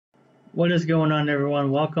What is going on,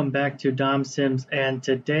 everyone? Welcome back to Dom Sims, and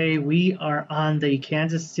today we are on the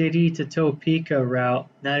Kansas City to Topeka route.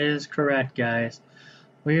 That is correct, guys.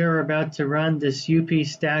 We are about to run this UP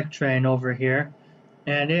Stack Train over here,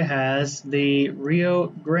 and it has the Rio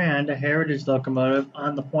Grande Heritage locomotive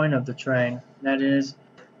on the point of the train. That is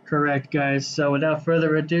correct, guys. So without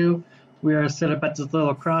further ado, we are set up at this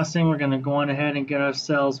little crossing. We're going to go on ahead and get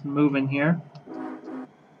ourselves moving here.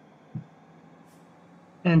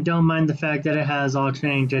 And don't mind the fact that it has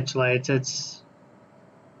alternating ditch lights. It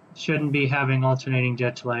shouldn't be having alternating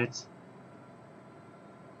ditch lights.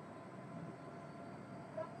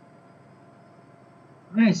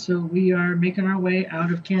 Alright, so we are making our way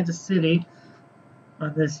out of Kansas City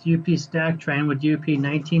on this UP Stack Train with UP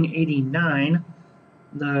 1989,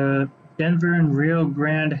 the Denver and Rio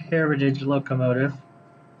Grande Heritage locomotive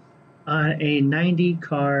on a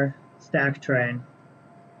 90-car stack train.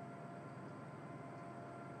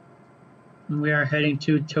 We are heading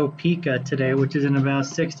to Topeka today, which is in about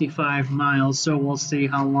 65 miles, so we'll see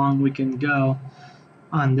how long we can go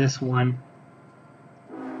on this one.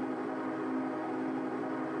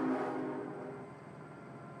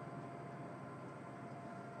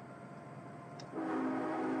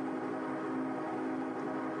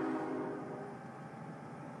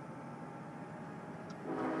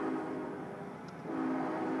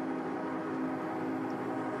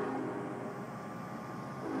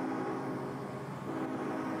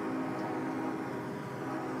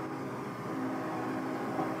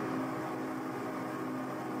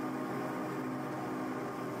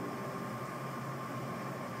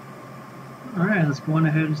 Alright, let's go on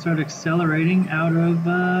ahead and start accelerating out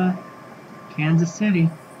of Kansas City.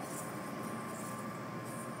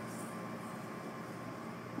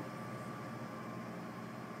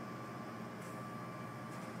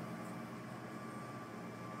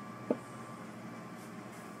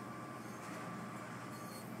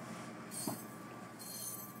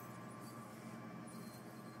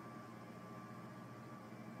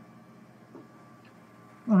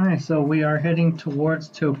 Alright, so we are heading towards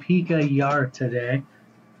Topeka Yard today.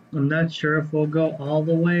 I'm not sure if we'll go all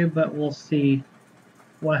the way, but we'll see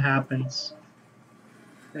what happens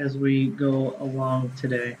as we go along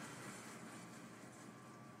today.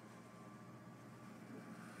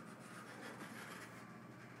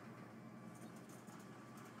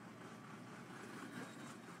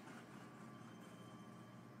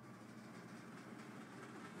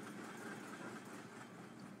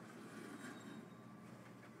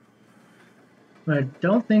 I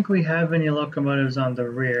don't think we have any locomotives on the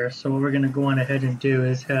rear, so what we're going to go on ahead and do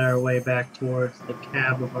is head our way back towards the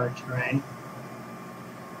cab of our train.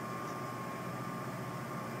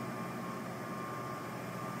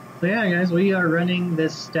 So yeah, guys, we are running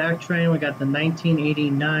this stack train. We got the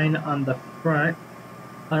 1989 on the front.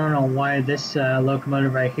 I don't know why this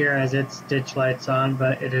locomotive right here has its ditch lights on,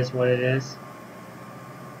 but it is what it is.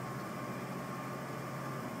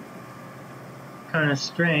 Kind of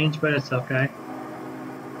strange, but it's okay.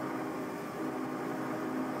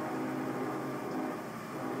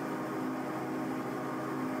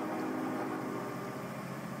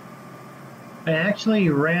 I actually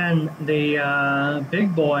ran the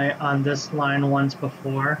big boy on this line once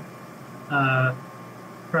before,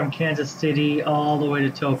 from Kansas City all the way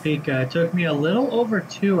to Topeka. It took me a little over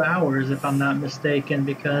 2 hours, if I'm not mistaken,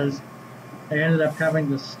 because I ended up having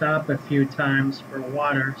to stop a few times for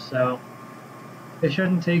water, so it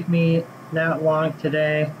shouldn't take me that long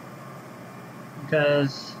today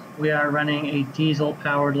because we are running a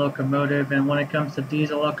diesel-powered locomotive, and when it comes to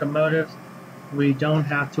diesel locomotives, we don't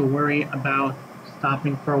have to worry about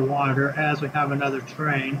stopping for water, as we have another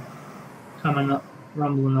train coming up,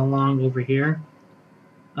 rumbling along over here.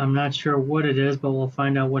 I'm not sure what it is, but we'll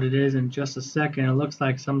find out what it is in just a second. It looks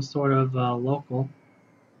like some sort of local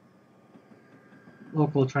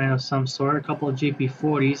train of some sort. A couple of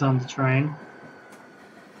GP40s on the train.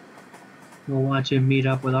 We'll watch it meet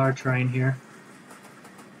up with our train here.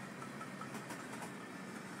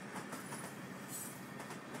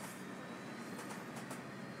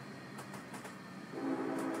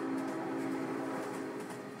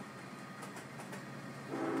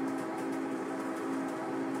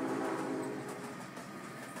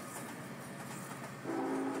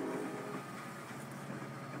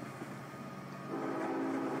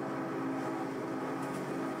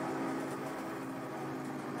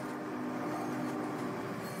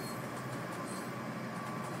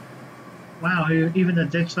 Wow, even the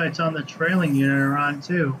ditch lights on the trailing unit are on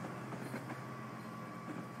too.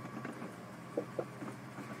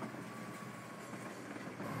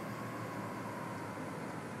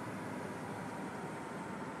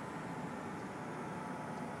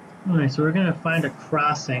 Alright, so we're gonna find a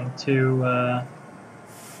crossing to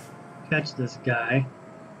catch this guy.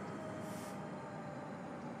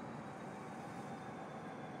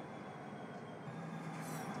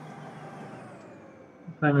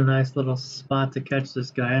 Find a nice little spot to catch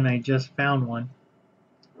this guy, and I just found one.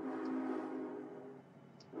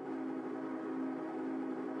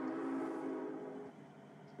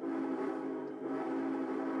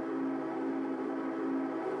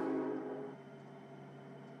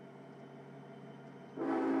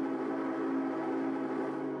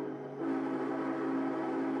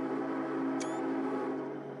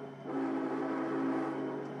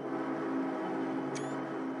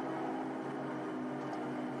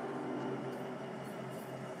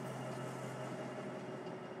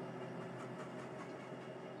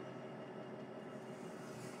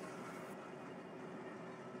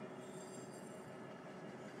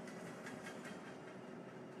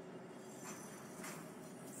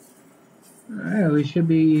 Alright, we should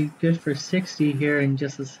be good for 60 here in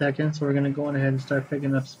just a second, so we're going to go on ahead and start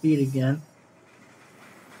picking up speed again.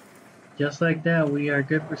 Just like that, we are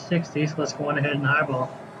good for 60, so let's go on ahead and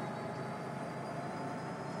highball.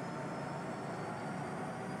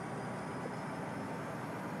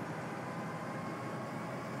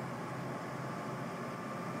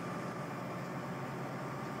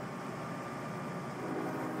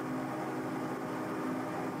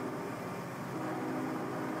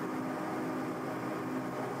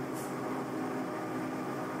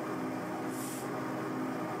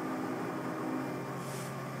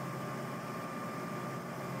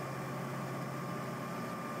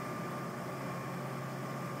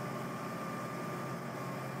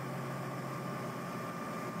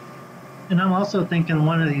 And I'm also thinking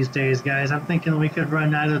one of these days, guys, I'm thinking we could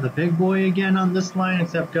run either the big boy again on this line,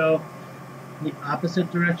 except go the opposite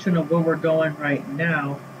direction of where we're going right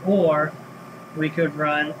now, or we could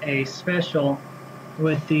run a special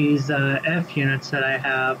with these F units that I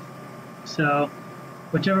have. So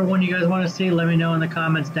whichever one you guys want to see, let me know in the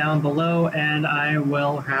comments down below, and I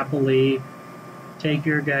will happily take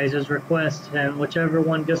your guys' request. And whichever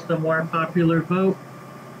one gets the more popular vote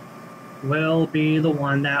will be the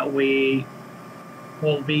one that we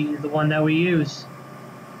use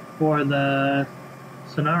for the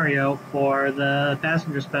scenario for the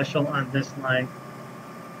passenger special on this line.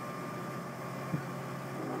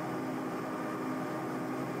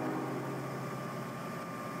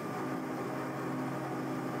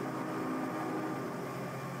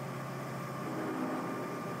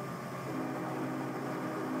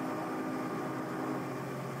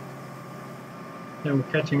 And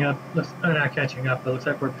we're catching up, not catching up, but it looks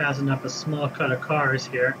like we're passing up a small cut of cars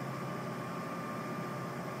here.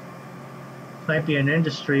 Might be an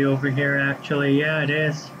industry over here, actually. Yeah, it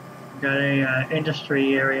is. Got a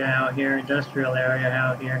industry area out here, industrial area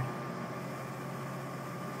out here.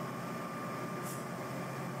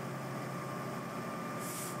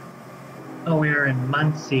 Oh, we are in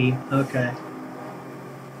Muncie. Okay.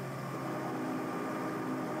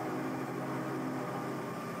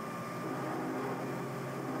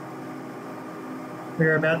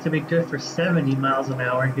 We're about to be good for 70 miles an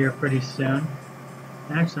hour here pretty soon.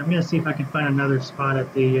 Actually, I'm going to see if I can find another spot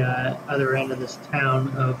at the other end of this town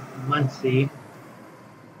of Muncie.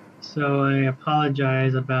 So I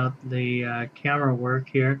apologize about the camera work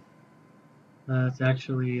here. It's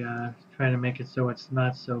actually trying to make it so it's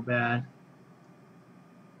not so bad.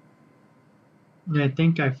 I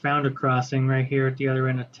think I found a crossing right here at the other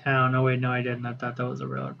end of town. Oh wait, no I didn't. I thought that was a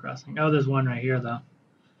railroad crossing. Oh, there's one right here though.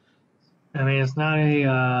 I mean, it's not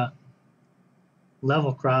a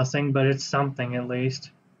level crossing, but it's something at least.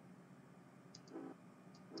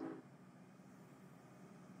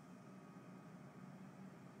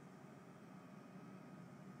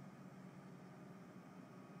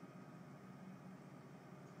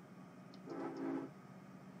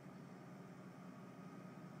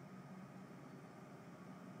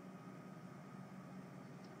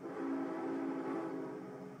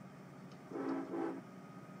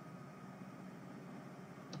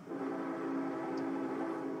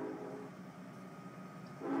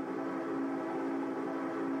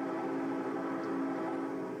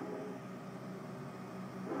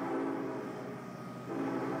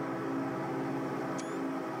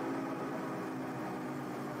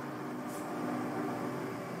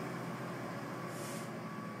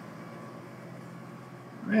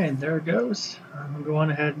 Alright, there it goes. I'm going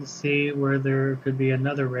ahead and see where there could be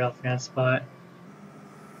another railfan spot,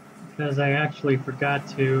 because I actually forgot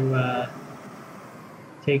to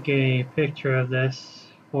take a picture of this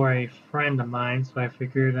for a friend of mine, so I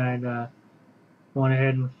figured I'd go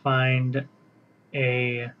ahead and find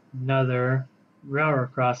another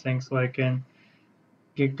railroad crossing so I can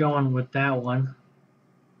get going with that one.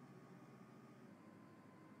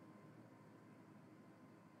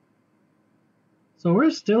 So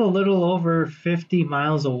we're still a little over 50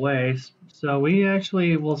 miles away, so we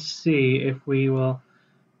actually will see if we will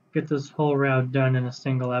get this whole route done in a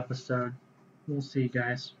single episode. We'll see,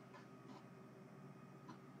 guys.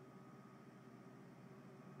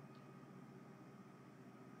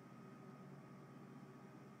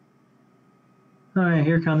 All right,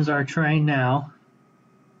 here comes our train now.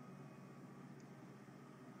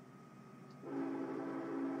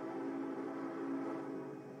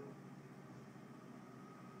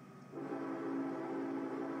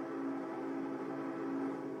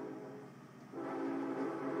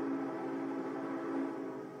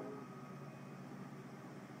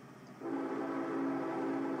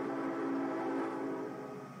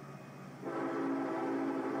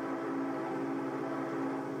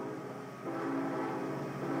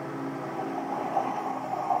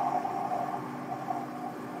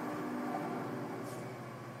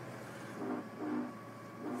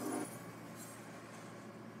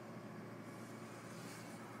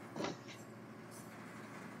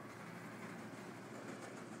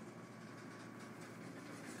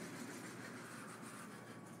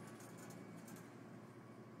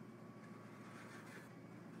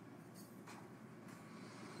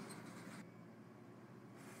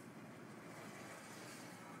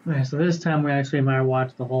 Okay, so this time we actually might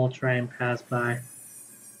watch the whole train pass by.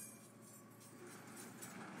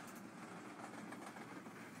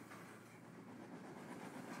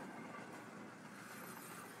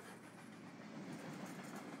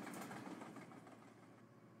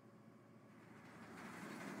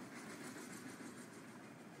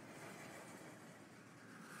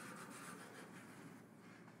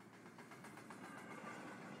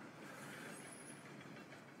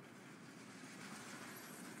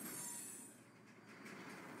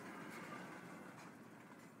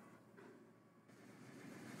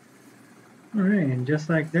 All right, and just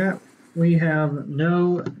like that, we have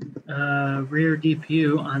no rear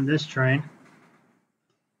DPU on this train.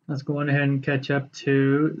 Let's go on ahead and catch up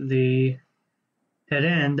to the head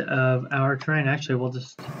end of our train. Actually, we'll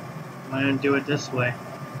just go ahead and do it this way.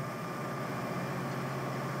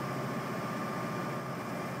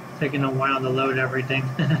 It's taking a while to load everything.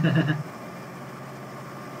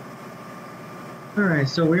 All right,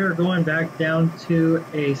 so we are going back down to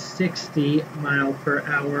a 60 mile per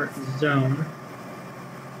hour zone.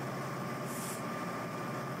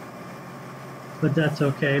 But that's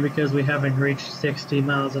okay because we haven't reached 60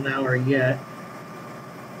 miles an hour yet.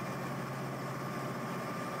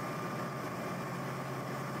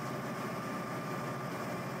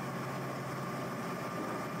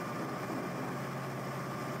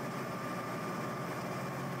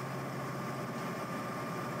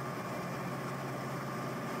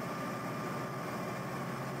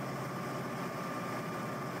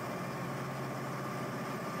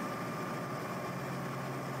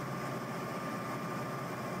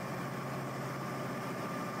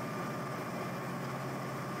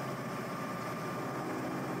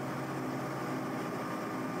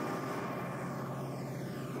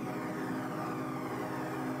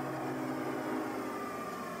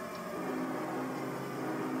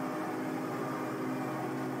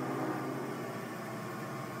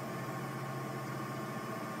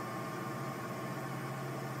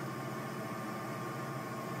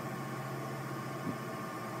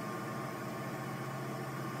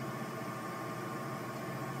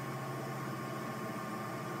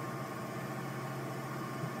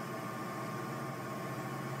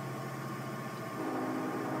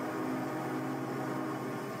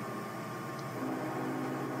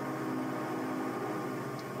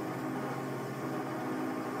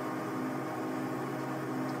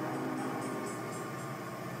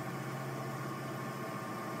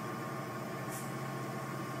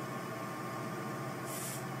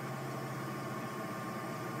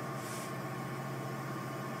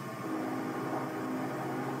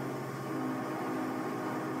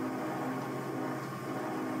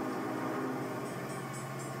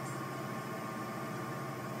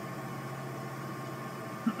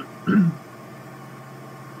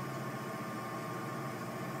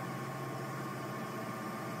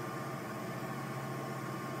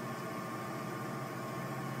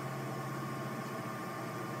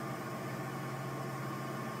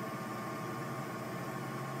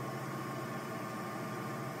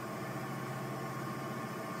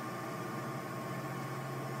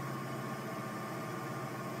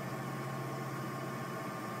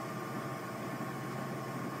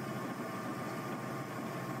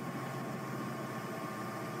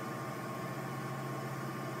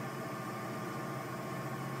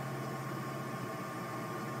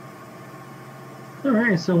 All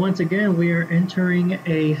right, so once again, we are entering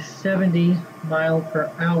a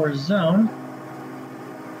 70-mile-per-hour zone.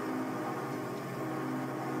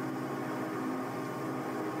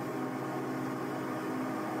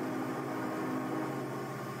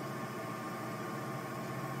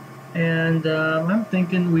 And I'm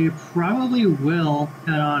thinking we probably will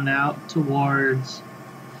head on out towards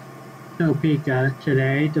Topeka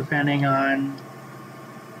today, depending on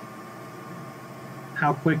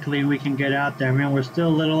how quickly we can get out there. I mean, we're still a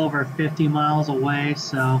little over 50 miles away,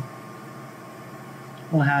 so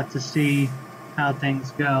we'll have to see how things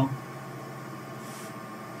go.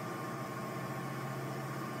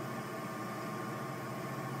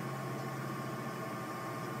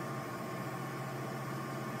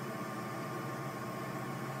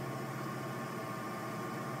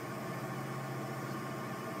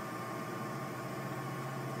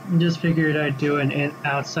 Just figured I'd do an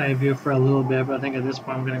outside view for a little bit, but I think at this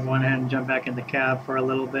point I'm going to go ahead and jump back in the cab for a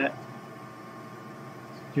little bit.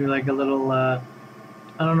 Do like a little, I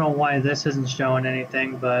don't know why this isn't showing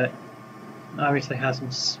anything, but obviously has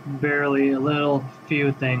some barely a little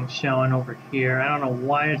few things showing over here. I don't know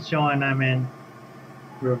why it's showing I'm in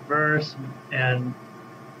reverse, and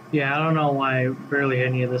yeah, I don't know why barely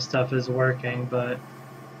any of this stuff is working, but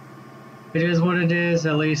it is what it is.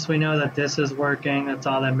 At least we know that this is working. That's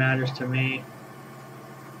all that matters to me.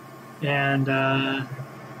 And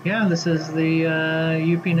yeah, this is the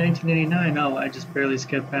UP 1989. Oh, I just barely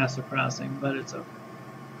skipped past the crossing, but it's okay.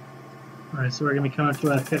 Alright, so we're going to be coming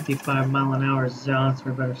to a 55-mile-an-hour zone, so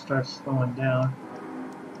we better start slowing down.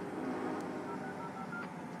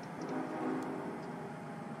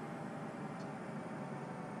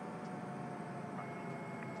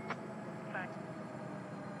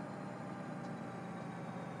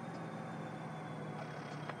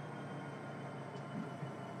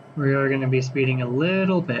 We are going to be speeding a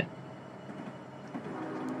little bit.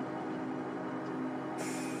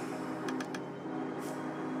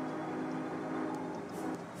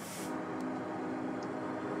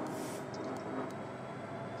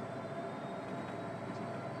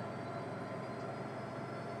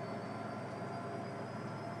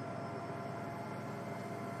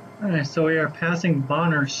 Alright, so we are passing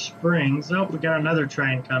Bonner Springs. Oh, we got another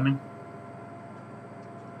train coming.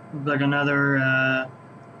 Looks like another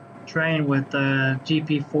train with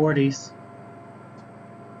GP40s.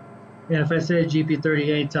 Yeah, if I say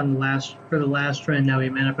GP38s on the last for the last train that we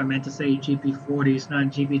meant, if I meant to say GP40s,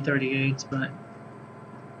 not GP38s, but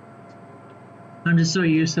I'm just so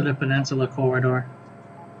used to the Peninsula Corridor.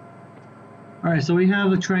 Alright, so we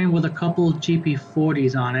have a train with a couple of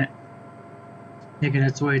GP40s on it, making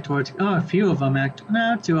its way towards, oh, a few of them,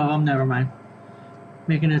 no, two of them, never mind.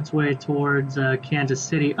 Making its way towards Kansas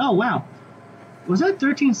City. Oh, wow. Was that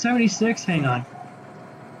 1376? Hang on.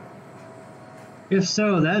 If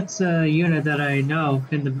so, that's a unit that I know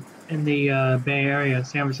in the Bay Area,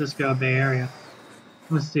 San Francisco Bay Area.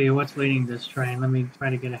 Let's see, what's leading this train? Let me try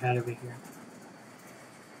to get ahead of it here.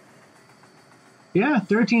 Yeah,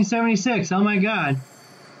 1376. Oh my God.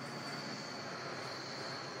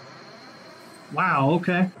 Wow,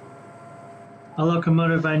 okay. A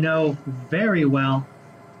locomotive I know very well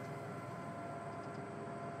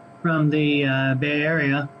from the Bay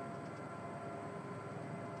Area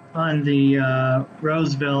on the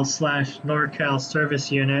Roseville/NorCal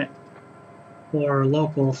service unit for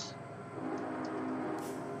locals.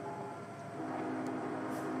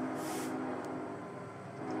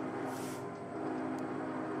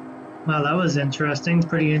 Wow, that was interesting.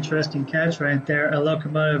 Pretty interesting catch right there. A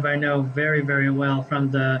locomotive I know very, very well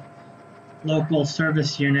from the local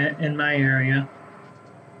service unit in my area.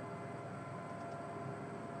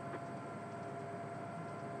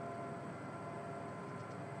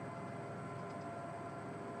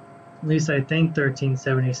 At least I think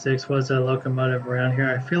 1376 was a locomotive around here.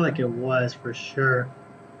 I feel like it was for sure.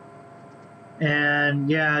 And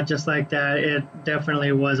yeah, just like that, it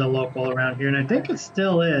definitely was a local around here. And I think it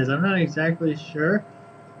still is. I'm not exactly sure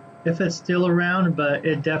if it's still around, but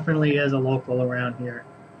it definitely is a local around here.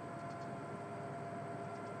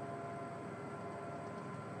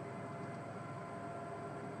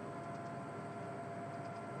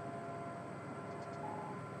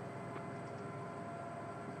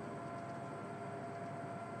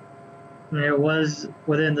 It was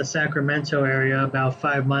within the Sacramento area about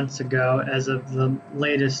 5 months ago as of the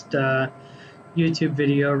latest YouTube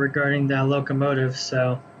video regarding that locomotive,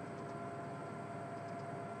 so.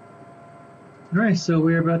 Alright, so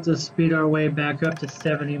we're about to speed our way back up to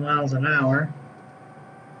 70 miles an hour.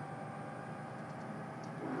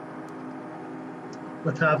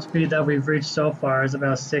 The top speed that we've reached so far is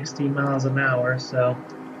about 60 miles an hour, so.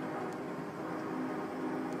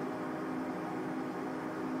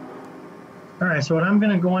 All right, so what I'm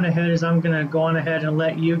going to go on ahead is I'm going to go on ahead and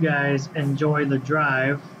let you guys enjoy the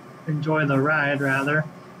drive, enjoy the ride rather.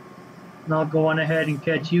 And I'll go on ahead and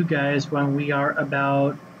catch you guys when we are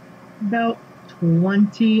about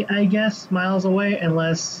 20, I guess, miles away,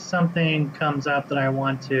 unless something comes up that I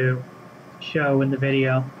want to show in the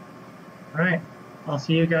video. All right, I'll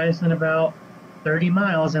see you guys in about 30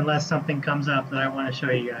 miles unless something comes up that I want to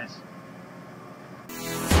show you guys.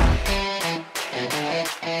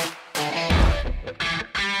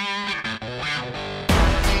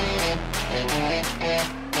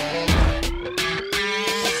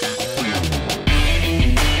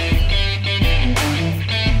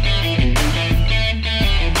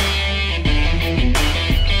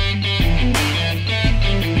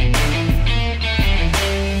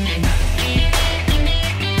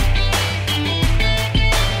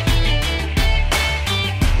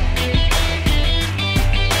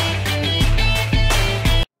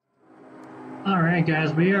 Alright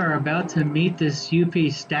guys, we are about to meet this UP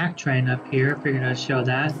Stack Train up here. Figured I'd show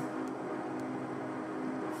that.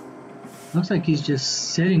 Looks like he's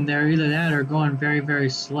just sitting there, either that or going very, very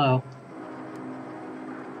slow.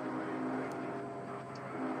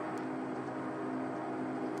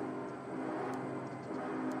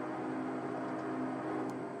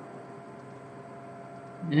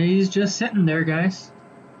 And he's just sitting there, guys.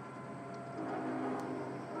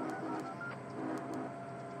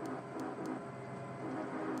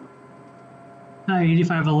 Hi,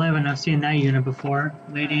 8511, I've seen that unit before,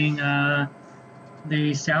 leading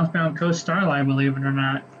the southbound Coast Star Line, believe it or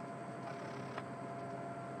not.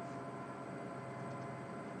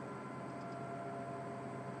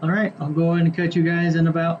 Alright, I'll go ahead and catch you guys in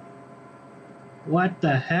about... What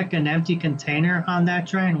the heck, an empty container on that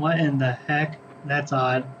train? What in the heck? That's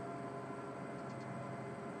odd.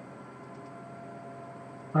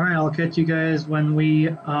 Alright, I'll catch you guys when we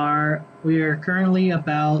are currently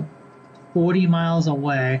about 40 miles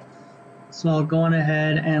away, so I'll go on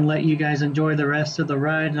ahead and let you guys enjoy the rest of the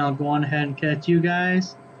ride, and I'll go on ahead and catch you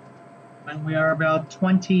guys when we are about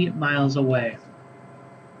 20 miles away.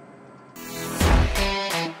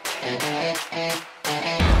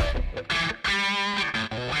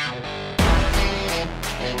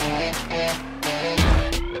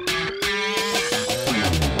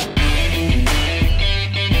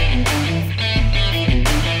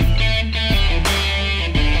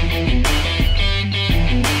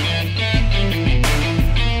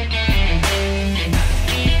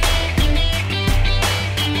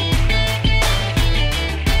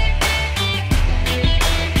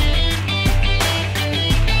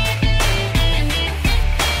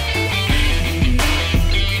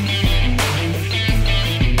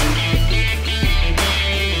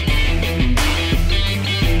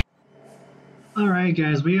 Alright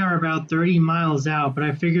guys, we are about 30 miles out, but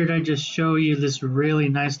I figured I'd just show you this really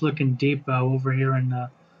nice looking depot over here in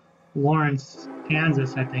Lawrence,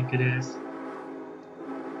 Kansas, I think it is.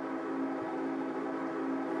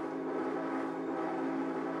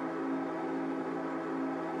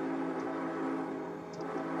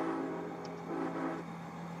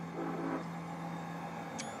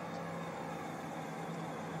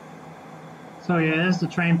 So yeah, as the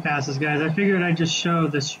train passes, guys, I figured I'd just show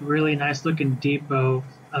this really nice looking depot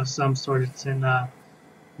of some sort. It's in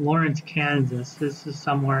Lawrence, Kansas. This is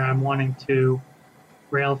somewhere I'm wanting to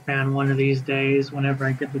rail fan one of these days whenever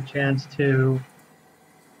I get the chance to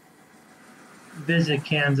visit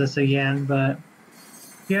Kansas again. But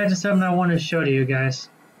yeah, just something I want to show to you guys.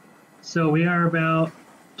 So we are about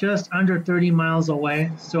just under 30 miles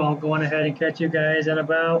away, so I'll go on ahead and catch you guys in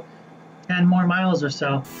about 10 more miles or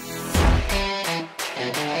so.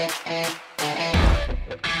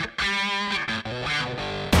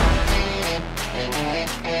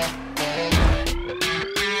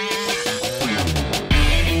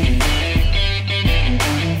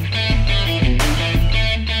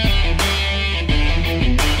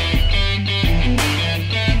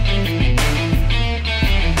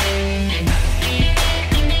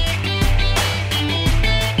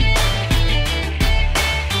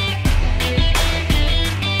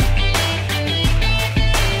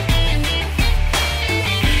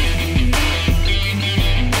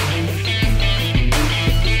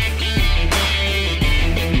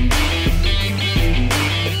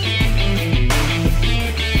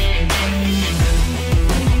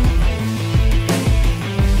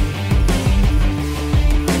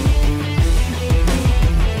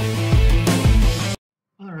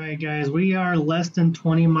 Guys, we are less than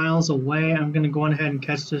 20 miles away. I'm going to go on ahead and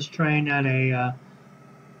catch this train at a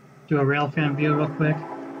do a rail fan view real quick.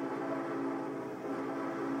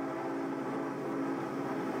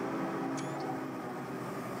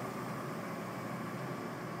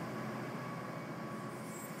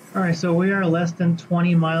 All right, so we are less than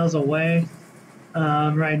 20 miles away.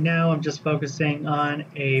 Right now, I'm just focusing on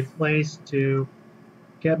a place to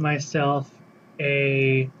get myself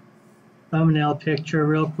a thumbnail picture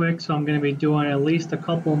real quick. So I'm going to be doing at least a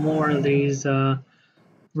couple more of these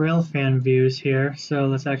railfan views here. So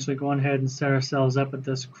let's actually go ahead and set ourselves up at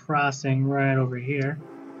this crossing right over here.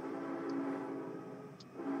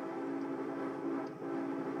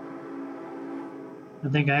 I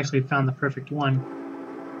think I actually found the perfect one.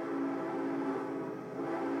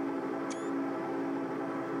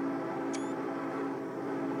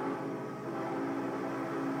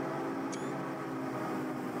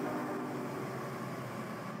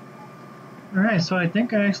 Alright, so I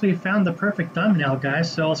think I actually found the perfect thumbnail,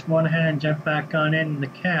 guys, so let's go ahead and jump back on in the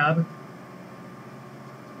cab.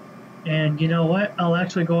 And you know what? I'll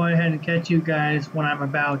actually go ahead and catch you guys when I'm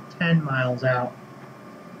about 10 miles out.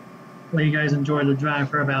 Let you guys enjoy the drive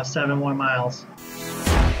for about 7 more miles.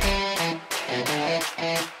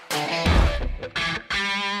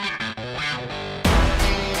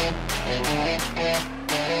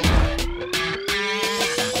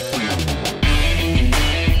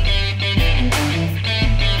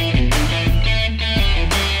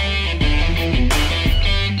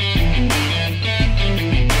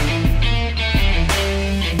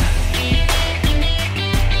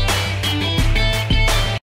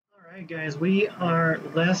 Guys, we are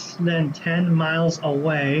less than 10 miles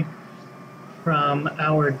away from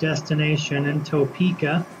our destination in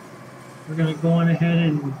Topeka. We're going to go on ahead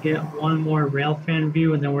and get one more railfan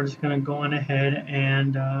view, and then we're just going to go on ahead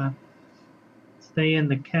and stay in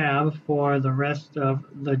the cab for the rest of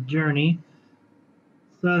the journey.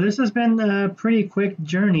 So this has been a pretty quick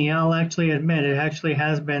journey, I'll actually admit. It actually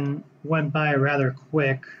went by rather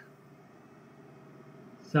quick.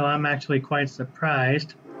 So I'm actually quite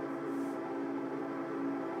surprised.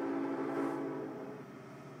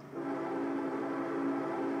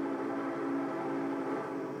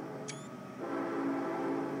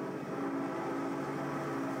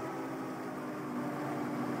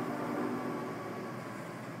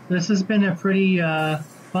 This has been a pretty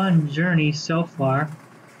fun journey so far.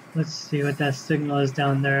 Let's see what that signal is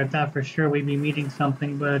down there. I thought for sure we'd be meeting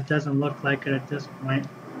something, but it doesn't look like it at this point.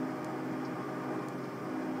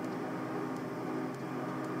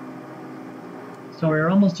 So we're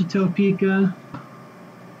almost to Topeka.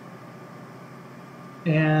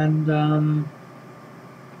 And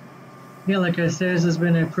yeah, like I said, this has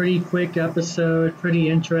been a pretty quick episode, pretty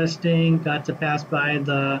interesting. Got to pass by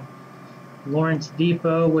the Lawrence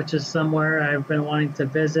Depot, which is somewhere I've been wanting to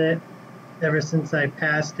visit ever since I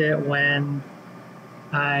passed it when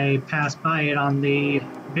I passed by it on the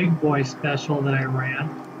Big Boy special that I ran.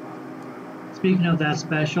 Speaking of that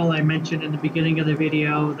special, I mentioned in the beginning of the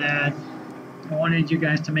video that I wanted you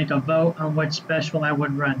guys to make a vote on which special I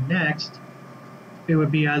would run next. It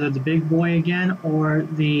would be either the Big Boy again or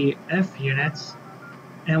the F units,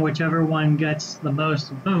 and whichever one gets the most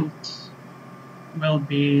votes will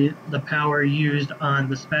be the power used on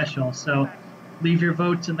the special. So leave your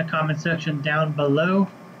votes in the comment section down below,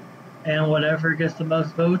 and whatever gets the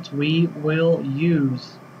most votes we will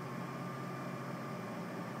use.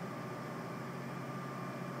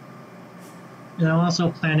 And I'm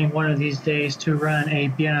also planning one of these days to run a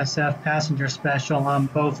BNSF passenger special on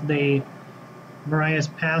both the Marias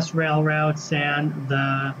Pass rail routes and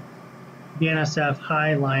the BNSF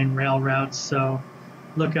High Line rail routes, so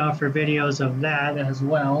look out for videos of that as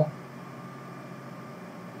well.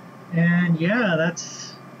 And yeah,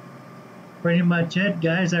 that's pretty much it,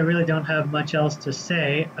 guys. I really don't have much else to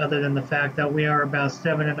say other than the fact that we are about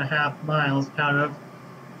 7.5 miles out of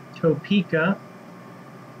Topeka.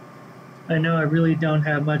 I know I really don't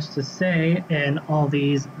have much to say in all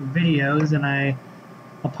these videos, and I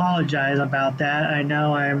apologize about that. I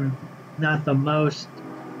know I'm not the most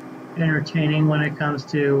entertaining when it comes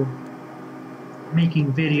to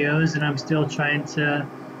making videos, and I'm still trying to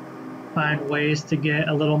find ways to get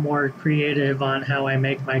a little more creative on how I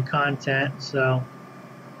make my content. So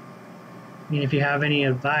I mean, if you have any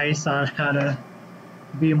advice on how to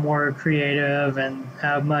be more creative and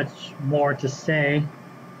have much more to say,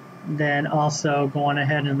 then also go on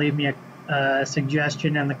ahead and leave me a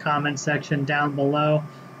suggestion in the comment section down below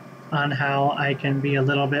on how I can be a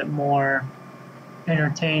little bit more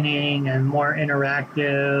entertaining and more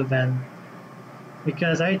interactive, and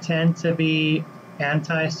because I tend to be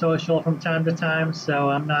antisocial from time to time,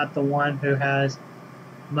 so I'm not the one who has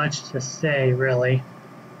much to say really.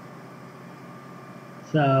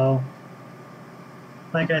 So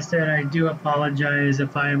like I said, I do apologize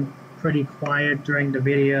if I'm pretty quiet during the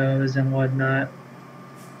videos and whatnot.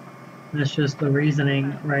 That's just the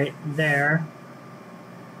reasoning right there.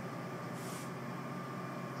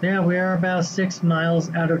 So yeah, we are about 6 miles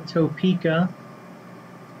out of Topeka.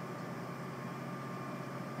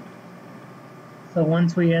 So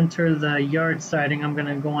once we enter the yard siding, I'm going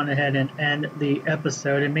to go on ahead and end the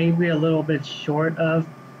episode. It may be a little bit short of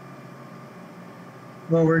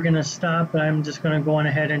where we're going to stop, but I'm just going to go on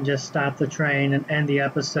ahead and just stop the train and end the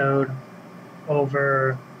episode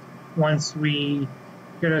over once we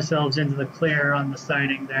get ourselves into the clear on the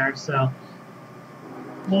siding there. So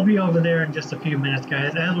we'll be over there in just a few minutes,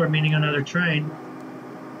 guys, as we're meeting another train.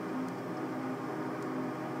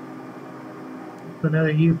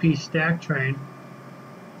 Another UP Stack Train.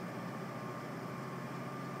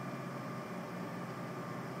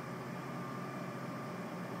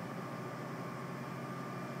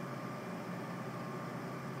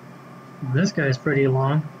 This guy's pretty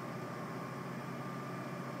long.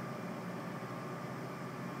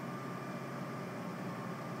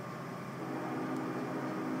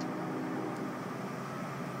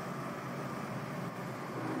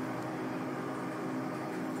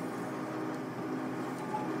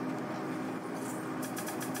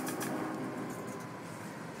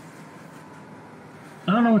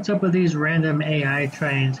 I don't know what's up with these random AI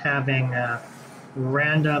trains having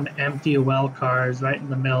random empty well cars right in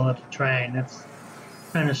the middle of the train. It's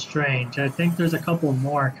kind of strange. I think there's a couple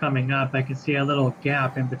more coming up. I can see a little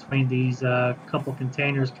gap in between these couple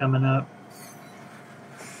containers coming up.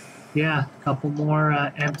 Yeah, a couple more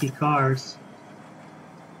empty cars.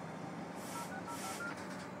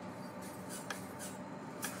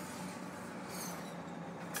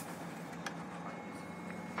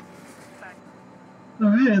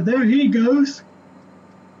 Oh yeah, there he goes.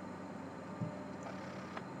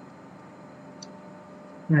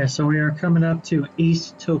 Yeah, so we are coming up to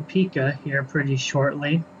East Topeka here pretty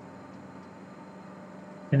shortly.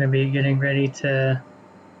 Going to be getting ready to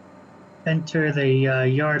enter the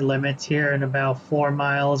yard limits here in about 4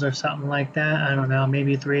 miles or something like that. I don't know,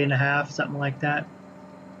 maybe 3.5, something like that.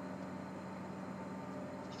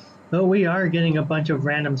 But we are getting a bunch of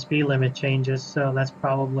random speed limit changes, so that's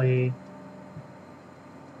probably,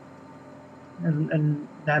 and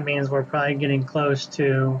that means we're probably getting close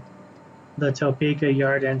to the Topeka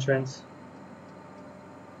yard entrance.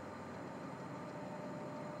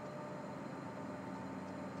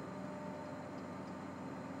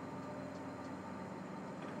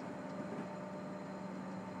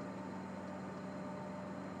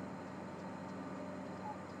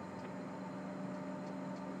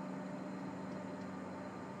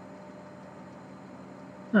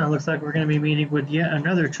 Oh, looks like we're going to be meeting with yet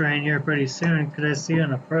another train here pretty soon because I see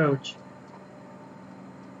an approach.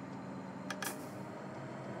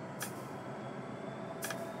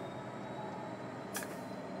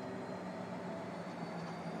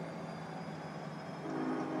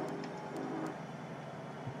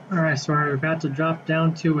 Alright, so we're about to drop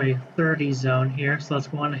down to a 30 zone here, so let's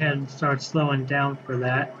go on ahead and start slowing down for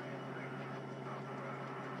that.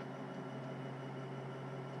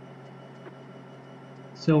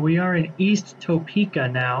 So we are in East Topeka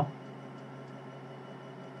now.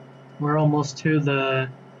 We're almost to the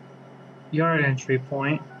yard entry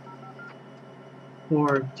point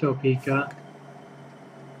for Topeka.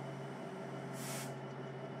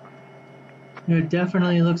 It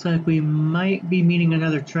definitely looks like we might be meeting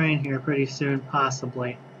another train here pretty soon,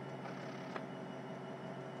 possibly.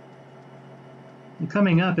 And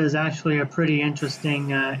coming up is actually a pretty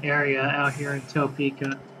interesting area out here in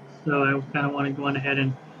Topeka, so I kind of want to go on ahead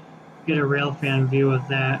and get a railfan view of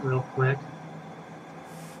that real quick.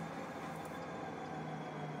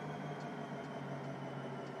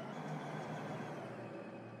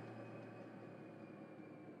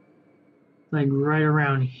 Like right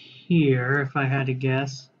around here, if I had to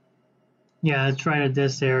guess. Yeah, it's right at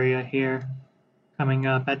this area here, coming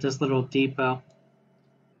up at this little depot.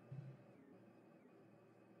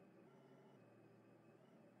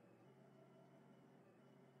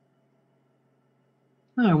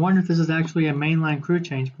 Oh, I wonder if this is actually a mainline crew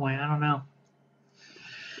change point. I don't know.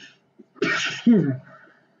 Excuse me.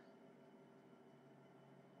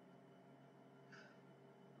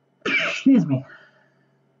 Excuse me.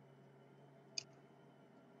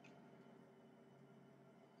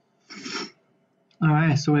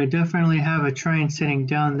 Alright, so we definitely have a train sitting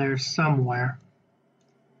down there somewhere.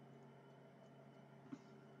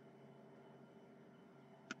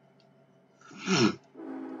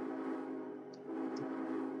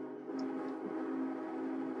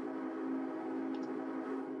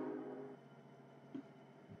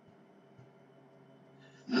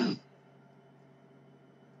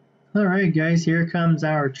 Alright guys, here comes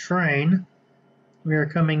our train. We are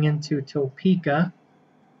coming into Topeka.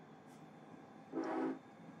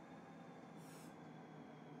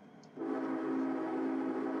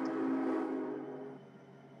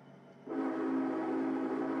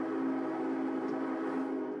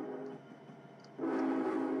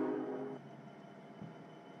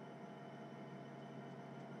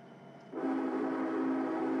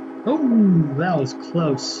 Oh, that was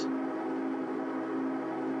close.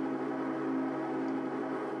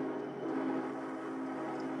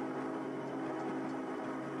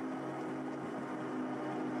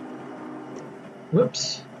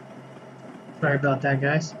 Whoops. Sorry about that,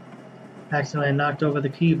 guys. Accidentally knocked over the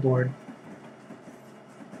keyboard.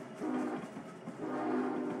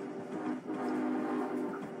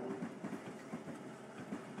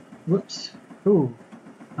 Whoops. Ooh.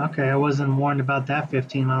 Okay, I wasn't warned about that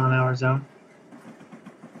 15-mile-an-hour zone.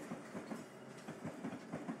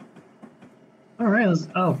 Alright, let's...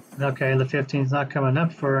 Oh, okay, the 15's not coming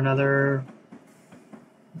up for another...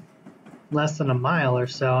 less than a mile or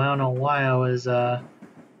so. I don't know why I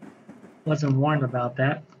wasn't warned about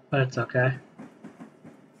that, but it's okay.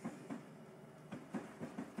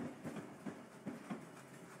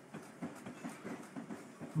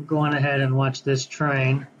 I'm going ahead and watch this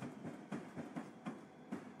train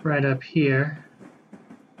right up here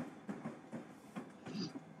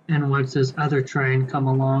and watch this other train come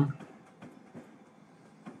along.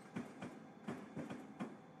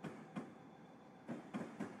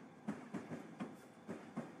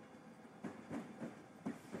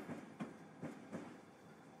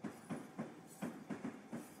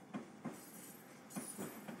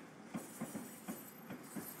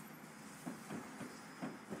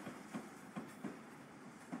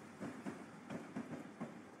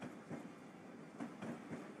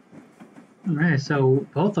 Alright, so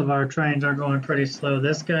both of our trains are going pretty slow.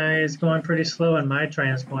 This guy is going pretty slow and my train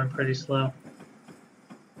is going pretty slow.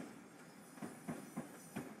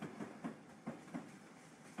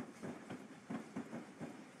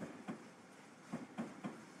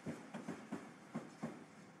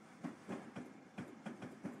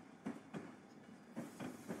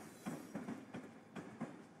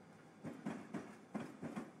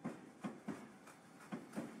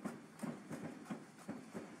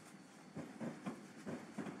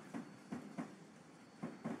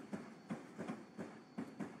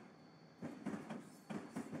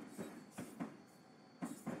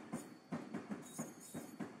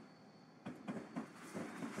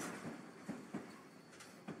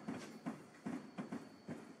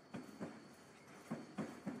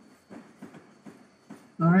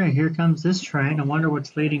 Alright, here comes this train. I wonder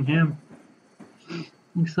what's leading him.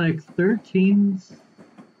 Looks like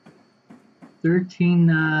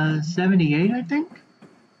 1378, I think,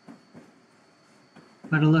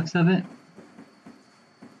 by the looks of it.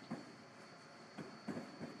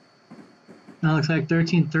 That looks like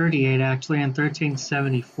 1338 actually, and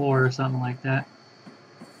 1374 or something like that.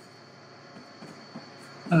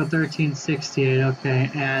 Oh, 1368,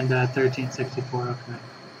 okay, and 1364, okay.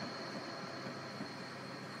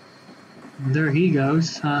 And there he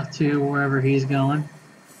goes to wherever he's going.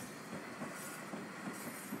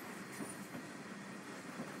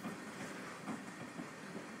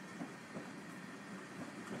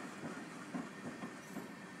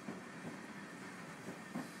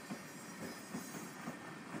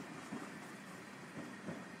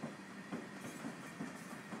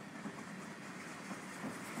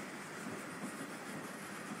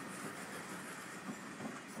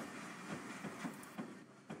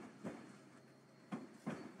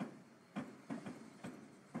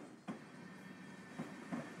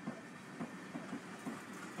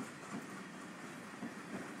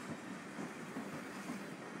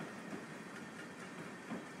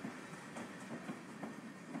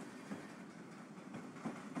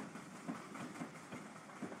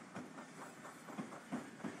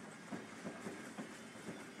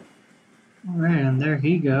 Alright, and there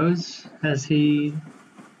he goes as he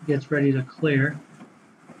gets ready to clear.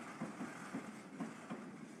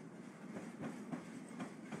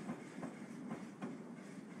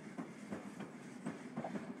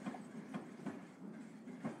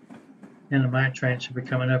 And my train should be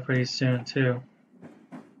coming up pretty soon too.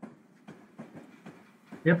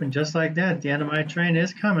 Yep, and just like that, the end of my train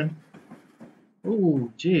is coming.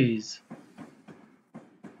 Ooh, geez.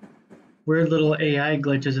 Weird little AI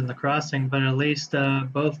glitches in the crossing, but at least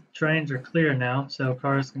both trains are clear now, so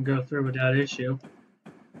cars can go through without issue.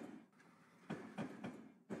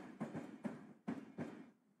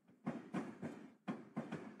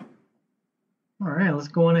 Alright, let's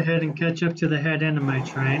go on ahead and catch up to the head end of my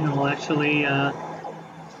train, and we'll actually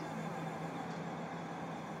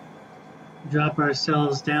drop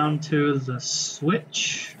ourselves down to the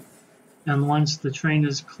switch. And once the train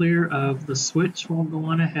is clear of the switch, we'll go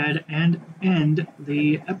on ahead and end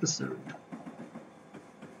the episode.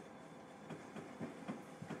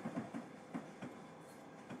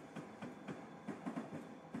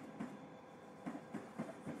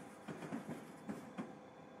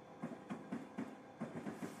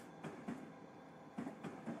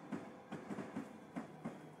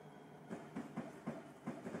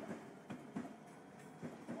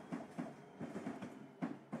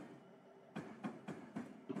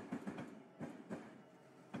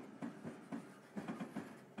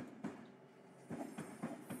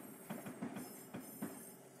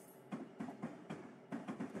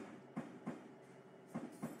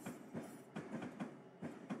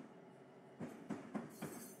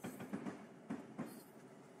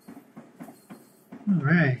 All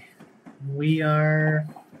right, we are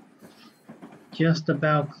just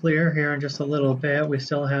about clear here in just a little bit. We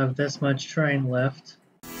still have this much train left.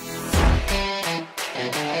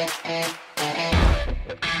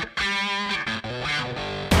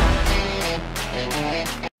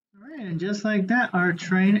 And just like that, our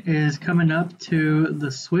train is coming up to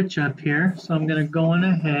the switch up here. So I'm going to go on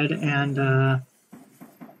ahead and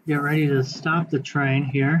get ready to stop the train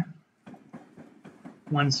here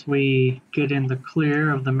once we get in the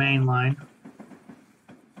clear of the main line.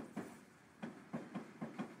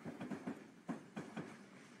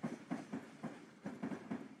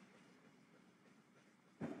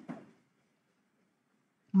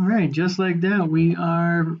 Alright, just like that, we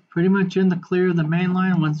are pretty much in the clear of the main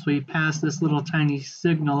line. Once we pass this little tiny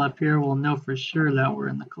signal up here, we'll know for sure that we're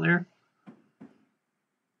in the clear.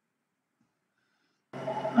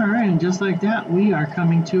 Alright, and just like that, we are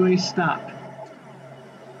coming to a stop.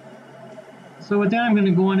 So with that, I'm going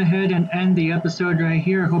to go on ahead and end the episode right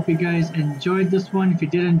here. I hope you guys enjoyed this one. If you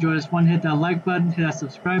did enjoy this one, hit that like button, hit that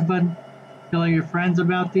subscribe button, tell all your friends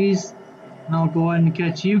about these, and I'll go ahead and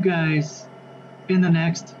catch you guys in the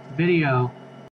next video.